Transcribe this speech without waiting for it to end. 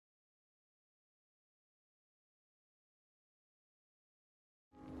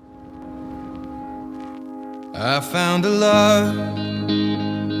I found a love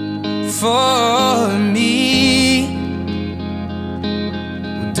for me.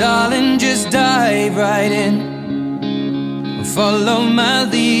 Well, darling, just dive right in, follow my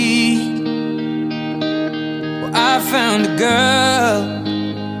lead. Well, I found a girl,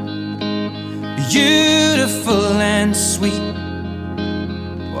 beautiful and sweet.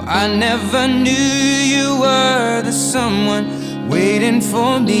 Well, I never knew you were the someone waiting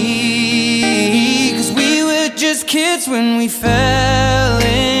for me. 'Cause we were just kids when we fell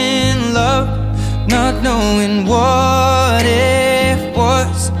in love, not knowing what it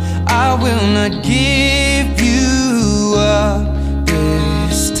was. I will not give you up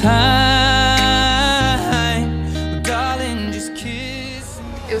this time, darling, just kiss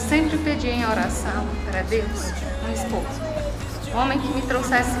me. Eu sempre pedi em oração para Deus um esposo, um homem que me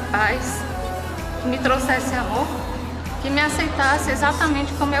trouxesse paz, que me trouxesse amor, que me aceitasse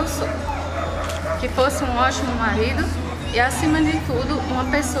exatamente como eu sou, que fosse um ótimo marido e, acima de tudo, uma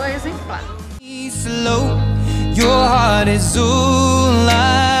pessoa exemplar. Slow, your heart is all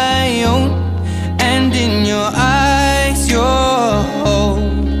I own, and in your eyes you're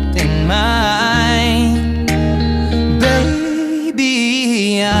holding mine.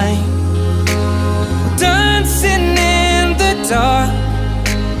 Baby, I'm dancing in the dark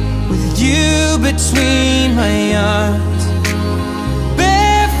with you between my arms,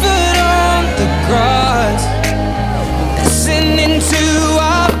 barefoot on the grass, listening to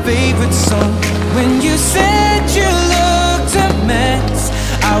our favorite song. When you said you looked a mess,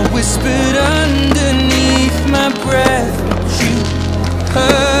 I whispered underneath my breath, but you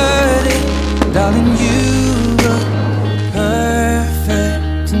heard it. Darling, you look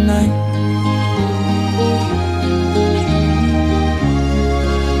perfect tonight.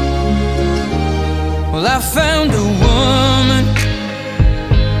 Well, I found a woman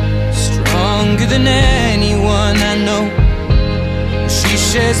stronger than anyone I know. She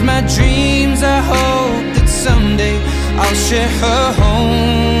shares my dreams. I hope that someday I'll share her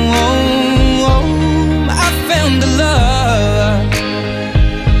home. I found a love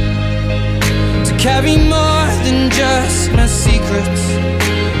to carry more than just my secrets,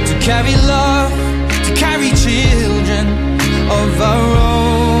 to carry love, to carry children of our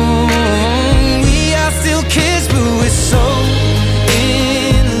own. We are still kids, but we're so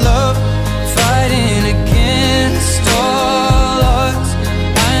in love, fighting against all odds.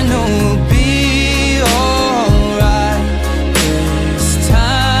 I know we'll be alright this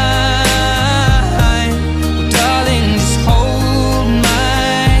time. Well, darling, just hold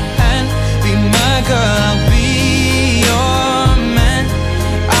my hand, be my girl, I'll be your man.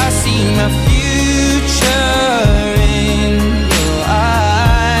 I see my future in your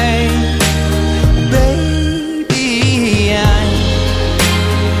eyes. Baby, I'm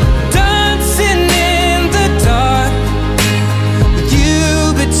dancing in the dark with you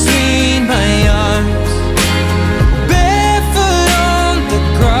between my arms, barefoot on the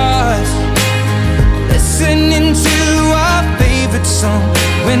grass, listening to our favorite song.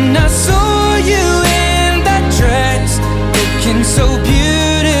 When I saw you in that dress, looking so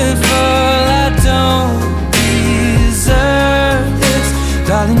beautiful, I don't deserve this.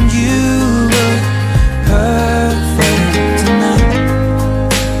 Darling, you look perfect tonight.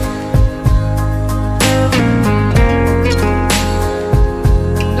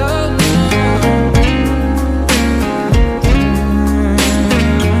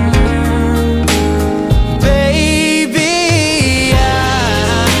 Baby,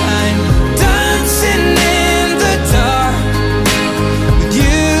 I'm dancing in the dark with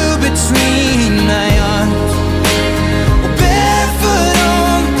you between my arms, barefoot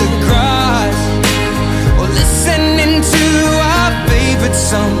on the grass, or listening to our favorite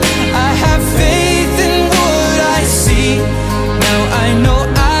song. I have faith in what I see. Now I know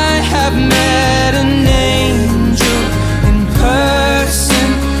I have met an angel in person,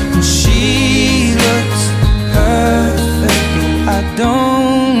 and she looks perfect. I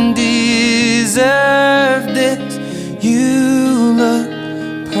don't deserve this. You look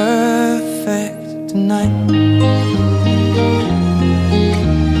perfect tonight.